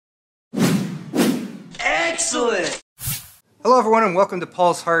Excellent! Hello everyone and welcome to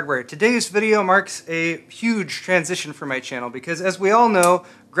Paul's Hardware. Today's video marks a huge transition for my channel because as we all know,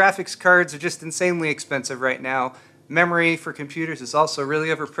 graphics cards are just insanely expensive right now. Memory for computers is also really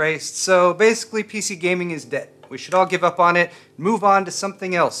overpriced, so basically PC gaming is dead. We should all give up on it, move on to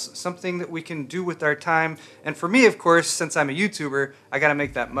something else, something that we can do with our time. And for me, of course, since I'm a YouTuber, I gotta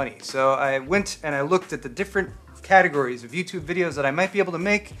make that money. So I went and I looked at the different categories of YouTube videos that I might be able to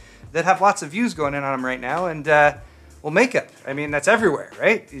make that have lots of views going in on them right now, and well, makeup. I mean, that's everywhere,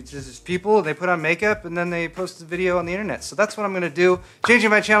 right? It's just people, they put on makeup and then they post a video on the internet. So that's what I'm gonna do. Changing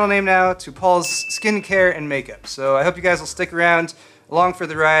my channel name now to Paul's Skincare and Makeup. So I hope you guys will stick around along for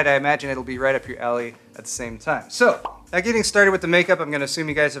the ride. I imagine it'll be right up your alley at the same time. So, now getting started with the makeup, I'm gonna assume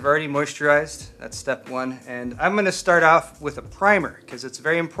you guys have already moisturized. That's step one. And I'm gonna start off with a primer because it's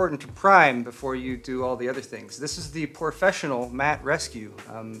very important to prime before you do all the other things. This is the Professional Matte Rescue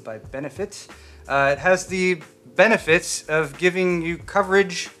by Benefit. It has the benefits of giving you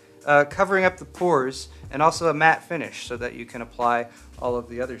coverage, covering up the pores, and also a matte finish so that you can apply all of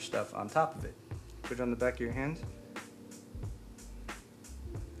the other stuff on top of it. Put it on the back of your hand.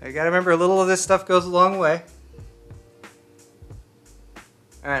 You gotta remember, a little of this stuff goes a long way.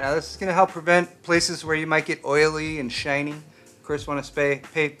 Alright, now this is gonna help prevent places where you might get oily and shiny. Of course, you wanna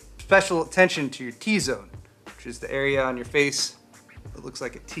pay special attention to your T-zone, which is the area on your face that looks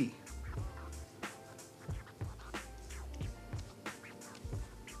like a T.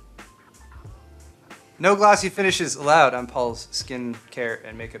 No glossy finishes allowed on Paul's Skincare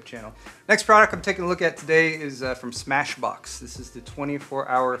and Makeup channel. Next product I'm taking a look at today is from Smashbox. This is the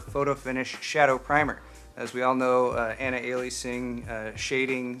 24-hour Photo Finish Shadow Primer. As we all know, anti-aliasing,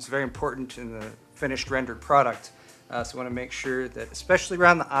 shading is very important in the finished rendered product. So we want to make sure that, especially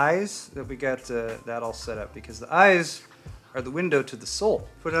around the eyes, that we got that all set up, because the eyes are the window to the soul.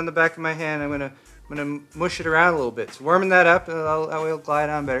 Put it on the back of my hand. I'm gonna mush it around a little bit. So warming that up, that way it'll glide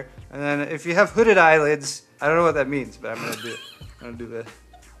on better. And then if you have hooded eyelids, I don't know what that means, but I'm gonna do it. I'm gonna do this.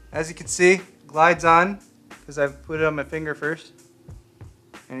 As you can see, glides on, because I've put it on my finger first.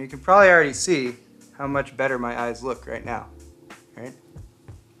 And you can probably already see how much better my eyes look right now, right?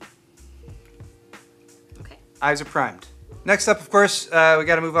 Okay. Eyes are primed. Next up, of course, we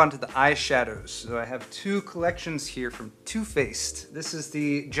gotta move on to the eyeshadows. So I have two collections here from Too Faced. This is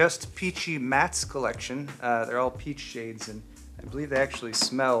the Just Peachy Mattes collection. They're all peach shades, and I believe they actually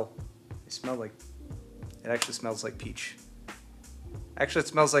smell like, it actually smells like peach. Actually, it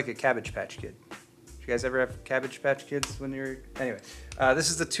smells like a Cabbage Patch Kid. Did you guys ever have Cabbage Patch Kids when you were, anyway. This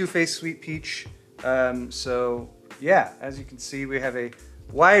is the Too Faced Sweet Peach. So yeah, as you can see, we have a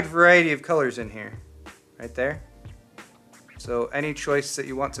wide variety of colors in here, right there. So any choice that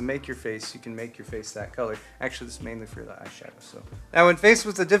you want to make your face, you can make your face that color. Actually, this is mainly for the eyeshadow. So now when faced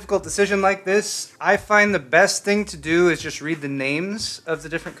with a difficult decision like this, I find the best thing to do is just read the names of the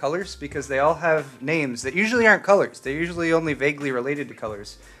different colors, because they all have names that usually aren't colors. They're usually only vaguely related to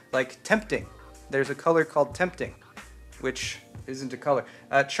colors. Like Tempting. There's a color called Tempting, which isn't a color.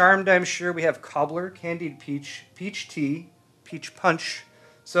 Charmed, I'm sure we have Cobbler, Candied Peach, Peach Tea, Peach Punch.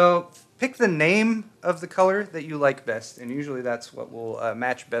 So pick the name of the color that you like best, and usually that's what will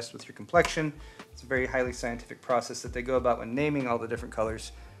match best with your complexion. It's a very highly scientific process that they go about when naming all the different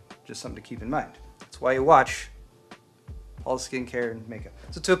colors. Just something to keep in mind. That's why you watch all Skincare and Makeup.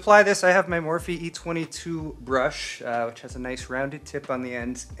 So to apply this, I have my Morphe E22 brush, which has a nice rounded tip on the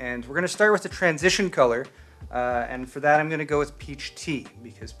end, and we're going to start with the transition color. And for that, I'm going to go with Peach Tea,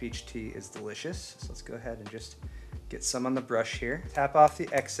 because Peach Tea is delicious. So let's go ahead and just get some on the brush here. Tap off the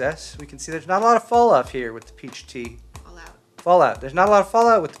excess. We can see there's not a lot of fall off here with the Peach Tea. Fallout. There's not a lot of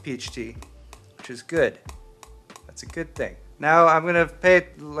fallout with the Peach Tea, which is good. That's a good thing. Now I'm gonna pay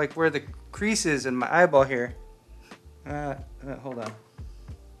like where the crease is in my eyeball here. Hold on.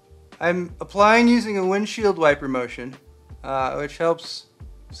 I'm applying using a windshield wiper motion, which helps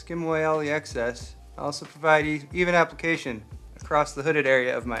skim away all the excess. I also provide even application across the hooded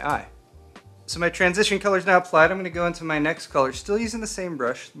area of my eye. So my transition color is now applied. I'm going to go into my next color, still using the same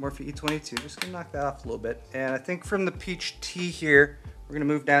brush, Morphe E22. Just going to knock that off a little bit. And I think from the Peach Tea here, we're going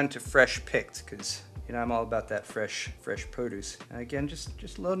to move down to Fresh Picked, because you know I'm all about that fresh produce. And again,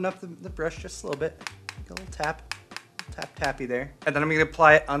 just loading up the brush just a little bit. Make a little tappy there. And then I'm going to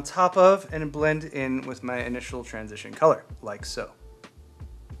apply it on top of and blend in with my initial transition color, like so.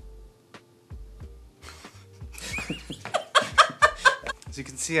 As you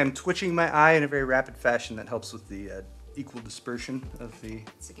can see, I'm twitching my eye in a very rapid fashion that helps with the equal dispersion of the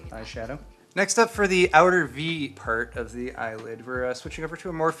eyeshadow. Next up for the outer V part of the eyelid, we're switching over to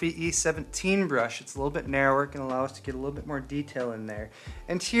a Morphe E17 brush. It's a little bit narrower, can allow us to get a little bit more detail in there.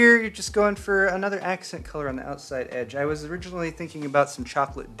 And here you're just going for another accent color on the outside edge. I was originally thinking about some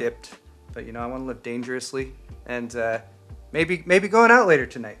chocolate dipped, but you know, I want to live dangerously and maybe going out later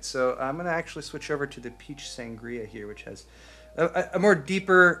tonight. So I'm going to actually switch over to the Peach Sangria here, which has a more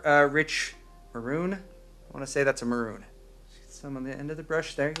deeper, rich maroon. I want to say that's a maroon. Some on the end of the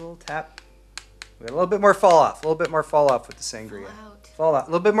brush there, a little tap. We got a little bit more fall off, with the sangria. Fallout. A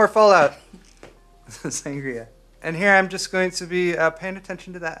little bit more fallout with the sangria. And here I'm just going to be paying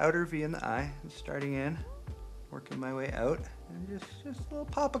attention to that outer V in the eye. I'm starting in, working my way out, and just a little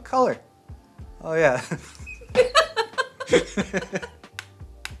pop of color. Oh yeah.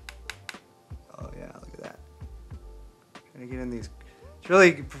 Oh yeah, look at that. Trying to get in these. It's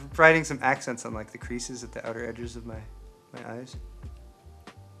really providing some accents on like the creases at the outer edges of my eyes.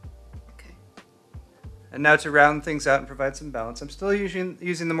 And now to round things out and provide some balance, I'm still using the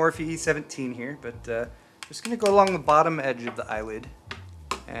Morphe E17 here, but just going to go along the bottom edge of the eyelid.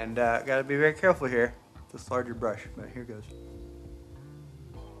 And got to be very careful here with this larger brush, but here goes.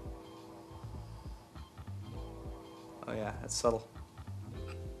 Oh yeah, that's subtle.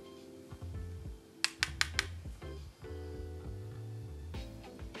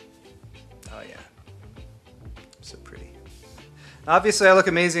 Oh yeah, so pretty. Obviously I look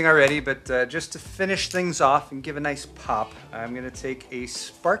amazing already, but just to finish things off and give a nice pop, I'm going to take a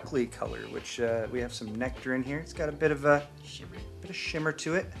sparkly color, which we have some nectar in here. It's got a bit of shimmer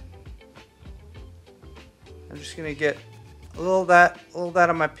to it. I'm just going to get a little of that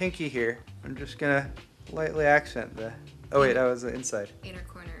on my pinky here. I'm just going to lightly accent the, oh wait, that was the inside.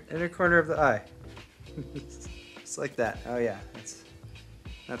 Inner corner of the eye. Just like that. Oh yeah,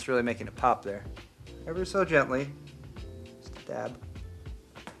 that's really making it pop there. Ever so gently. Dab.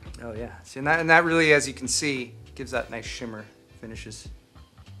 Oh yeah. See, and that really, as you can see, gives that nice shimmer. Finishes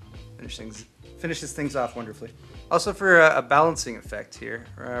things off wonderfully. Also, for a balancing effect here,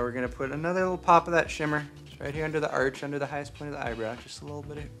 we're gonna put another little pop of that shimmer just right here under the arch, under the highest point of the eyebrow. Just a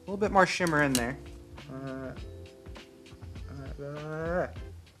little bit more shimmer in there.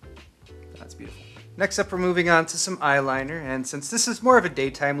 That's beautiful. Next up, we're moving on to some eyeliner, and since this is more of a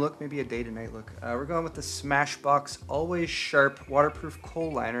daytime look, maybe a day-to-night look, we're going with the Smashbox Always Sharp Waterproof Kohl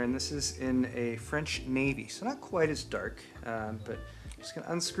Liner, and this is in a French navy, so not quite as dark, but just going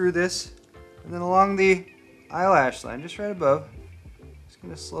to unscrew this, and then along the eyelash line, just right above, just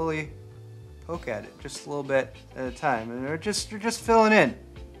going to slowly poke at it, just a little bit at a time, and we're just filling in.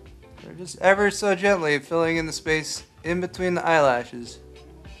 We're just ever so gently filling in the space in between the eyelashes.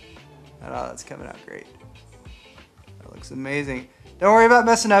 Oh, that's coming out great. That looks amazing. Don't worry about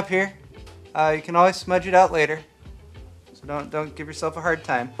messing up here. You can always smudge it out later. So don't give yourself a hard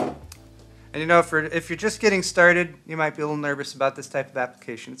time. And you know, if you're just getting started, you might be a little nervous about this type of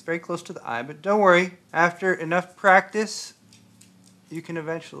application. It's very close to the eye, but don't worry. After enough practice, you can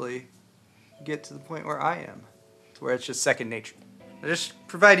eventually get to the point where I am, to where it's just second nature. To just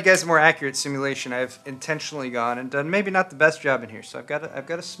provide you guys a more accurate simulation, I've intentionally gone and done maybe not the best job in here. So I've got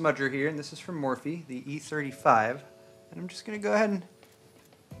a smudger here, and this is from Morphe, the E35, and I'm just gonna go ahead and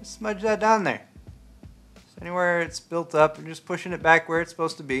smudge that down there. So anywhere it's built up, I'm just pushing it back where it's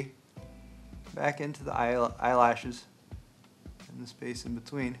supposed to be, back into the eyelashes, and the space in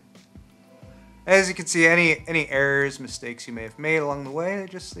between. As you can see, any errors, mistakes you may have made along the way, they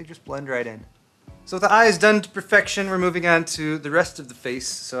just blend right in. So with the eyes done to perfection, we're moving on to the rest of the face.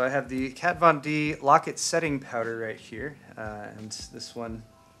 So I have the Kat Von D Lock-It Setting Powder right here. And this one,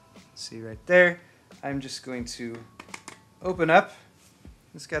 see right there. I'm just going to open up.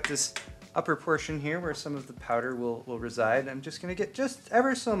 It's got this upper portion here where some of the powder will reside. I'm just going to get just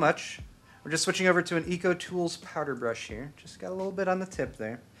ever so much. We're just switching over to an Eco Tools powder brush here. Just got a little bit on the tip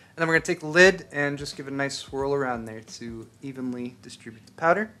there. And then we're going to take the lid and just give it a nice swirl around there to evenly distribute the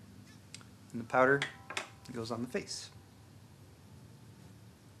powder. And the powder goes on the face.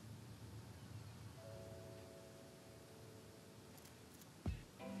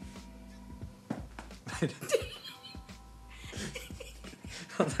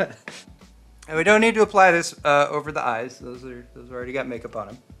 And we don't need to apply this over the eyes. Those already got makeup on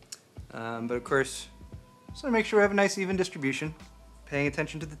them. But of course, just want to make sure we have a nice even distribution. Paying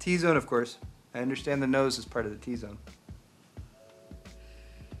attention to the T-zone, of course. I understand the nose is part of the T-zone.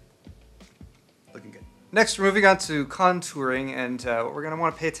 Looking good. Next, we're moving on to contouring, and what we're going to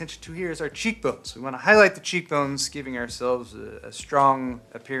want to pay attention to here is our cheekbones. We want to highlight the cheekbones, giving ourselves a strong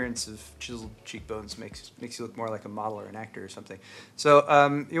appearance of chiseled cheekbones. Makes you look more like a model or an actor or something. So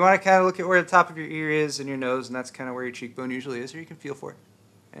you want to kind of look at where the top of your ear is and your nose, and that's kind of where your cheekbone usually is, or you can feel for it.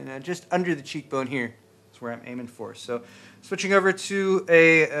 And just under the cheekbone here is where I'm aiming for. So switching over to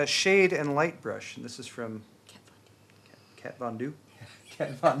a shade and light brush. And this is from Kat Von D.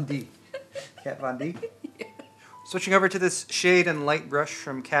 Kat Von D. Kat Von D. Yeah. Switching over to this shade and light brush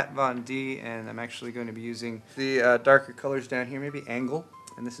from Kat Von D, and I'm actually going to be using the darker colors down here, maybe Angle.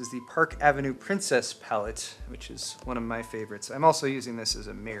 And this is the Park Avenue Princess palette, which is one of my favorites. I'm also using this as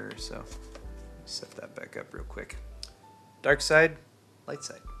a mirror, so set that back up real quick. Dark side, light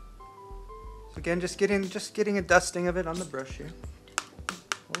side. So again, just getting a dusting of it on the brush here.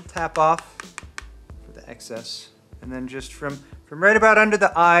 A little tap off for the excess. And then just from right about under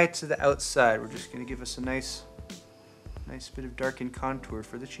the eye to the outside, we're just going to give us a nice bit of darkened contour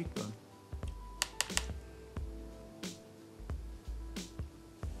for the cheekbone.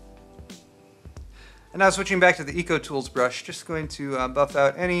 And now switching back to the Eco Tools brush, just going to buff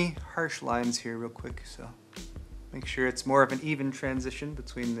out any harsh lines here real quick. So make sure it's more of an even transition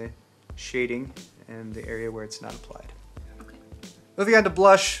between the shading and the area where it's not applied. Okay. Moving on to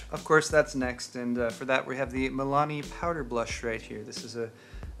blush, of course that's next, and for that we have the Milani Powder Blush right here. This is a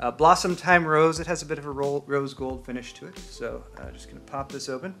Blossom Time Rose. It has a bit of a rose gold finish to it, so just going to pop this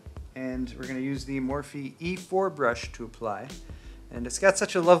open, and we're going to use the Morphe E4 brush to apply. And it's got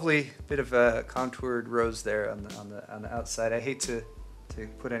such a lovely bit of a contoured rose there on the outside. I hate to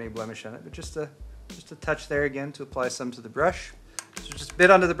put any blemish on it, but just a touch there again to apply some to the brush. So just a bit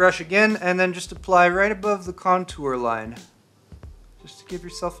onto the brush again, and then just apply right above the contour line, just to give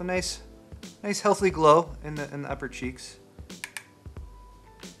yourself a nice healthy glow in the upper cheeks,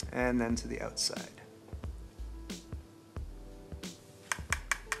 and then to the outside.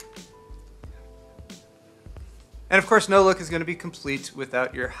 And of course, no look is going to be complete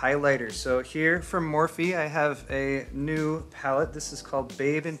without your highlighter. So here from Morphe, I have a new palette. This is called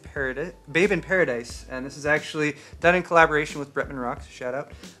Babe in Paradise, and this is actually done in collaboration with Bretman Rock.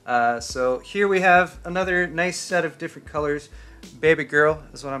 Shout out. So here we have another nice set of different colors. Baby Girl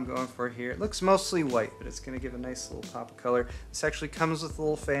is what I'm going for here. It looks mostly white, but it's going to give a nice little pop of color. This actually comes with a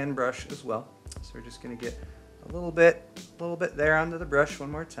little fan brush as well. So we're just going to get a little bit there onto the brush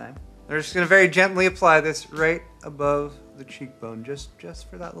one more time. We're just going to very gently apply this right above the cheekbone, just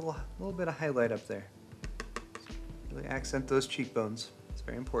for that little bit of highlight up there. Really accent those cheekbones. It's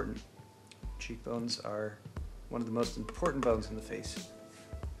very important. Cheekbones are one of the most important bones in the face.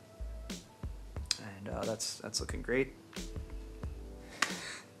 And that's looking great.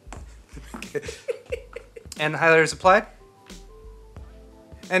 And the highlighter is applied.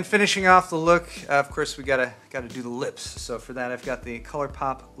 And finishing off the look, of course, we gotta do the lips. So for that, I've got the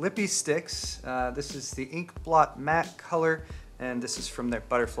ColourPop Lippy Sticks. This is the Ink Blot Matte color, and this is from their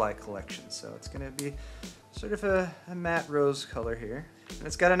Butterfly collection. So it's gonna be sort of a matte rose color here, and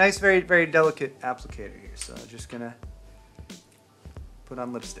it's got a nice, very delicate applicator here. So I'm just gonna put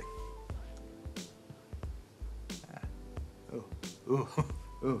on lipstick. Ooh,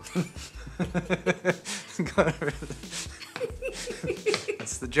 ooh.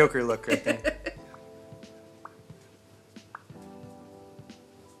 That's the Joker look right there.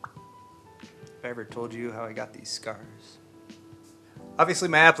 If I ever told you how I got these scars. Obviously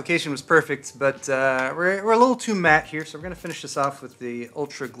my application was perfect, but we're a little too matte here, so we're going to finish this off with the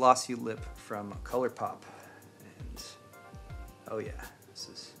Ultra Glossy Lip from ColourPop. And oh yeah,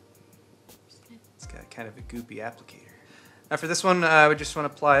 it's got kind of a goopy applicator. Now for this one, we just want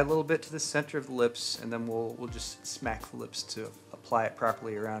to apply a little bit to the center of the lips, and then we'll just smack the lips to apply it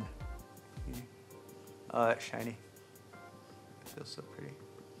properly around. Oh, that's shiny. It feels so pretty.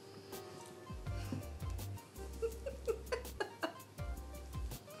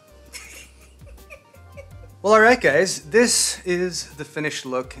 Well, alright guys, this is the finished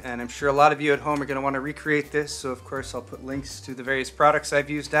look, and I'm sure a lot of you at home are going to want to recreate this, so of course I'll put links to the various products I've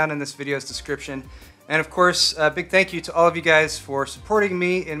used down in this video's description. And of course, a big thank you to all of you guys for supporting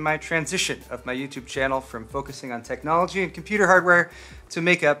me in my transition of my YouTube channel from focusing on technology and computer hardware to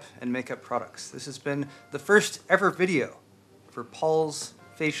makeup and makeup products. This has been the first ever video for Paul's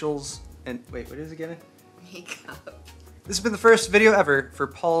facials and, wait, what is it again? Makeup. This has been the first video ever for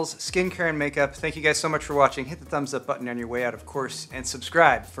Paul's skincare and makeup. Thank you guys so much for watching. Hit the thumbs up button on your way out, of course, and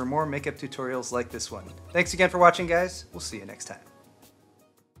subscribe for more makeup tutorials like this one. Thanks again for watching, guys. We'll see you next time.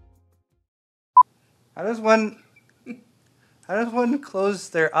 How does one close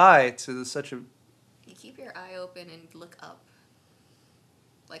their eye to such a... You keep your eye open and look up.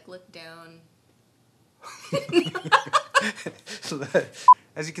 Like look down.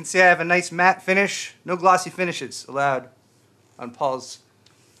 As you can see, I have a nice matte finish. No glossy finishes allowed on Paul's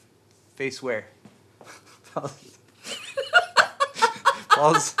face wear.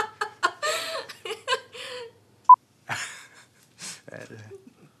 Paul's...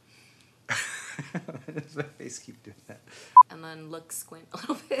 does my face keep doing that? And then look, squint a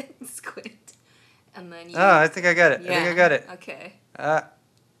little bit, squint. And then you... Oh, I think I got it. Yeah. I think I got it. Okay.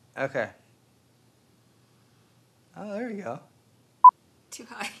 Okay. Oh, there you go. Too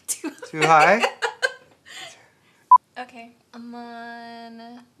high. Too high. Too high? Okay. I'm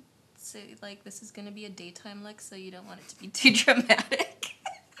on... So, like, this is going to be a daytime look, so you don't want it to be too dramatic.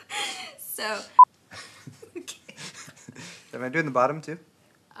 So... Okay. Am I doing the bottom, too?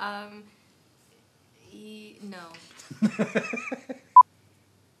 No.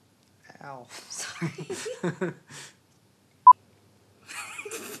 Ow. Sorry.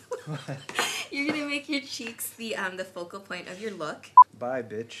 You're gonna make your cheeks the focal point of your look. Bye,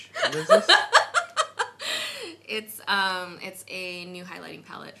 bitch. What is this? It's a new highlighting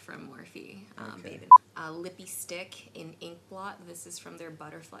palette from Morphe. Okay. Lippy stick in ink blot. This is from their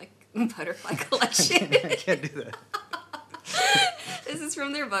butterfly collection. I can't do that. This is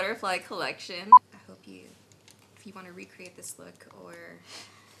from their butterfly collection. I hope you, if you want to recreate this look, or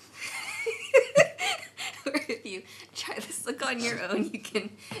or if you try this look on your own, you can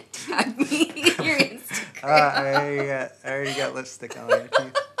tag me in your Instagram. I already got lipstick on my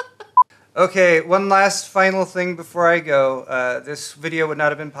teeth. Okay, one last final thing before I go. This video would not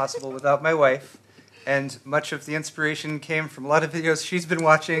have been possible without my wife, and much of the inspiration came from a lot of videos she's been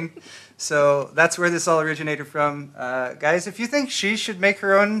watching, so that's where this all originated from. Guys, if you think she should make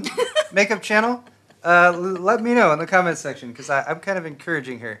her own makeup channel, let me know in the comments section, because I'm kind of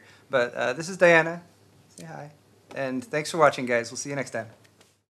encouraging her. But this is Diana. Say hi. And thanks for watching, guys. We'll see you next time.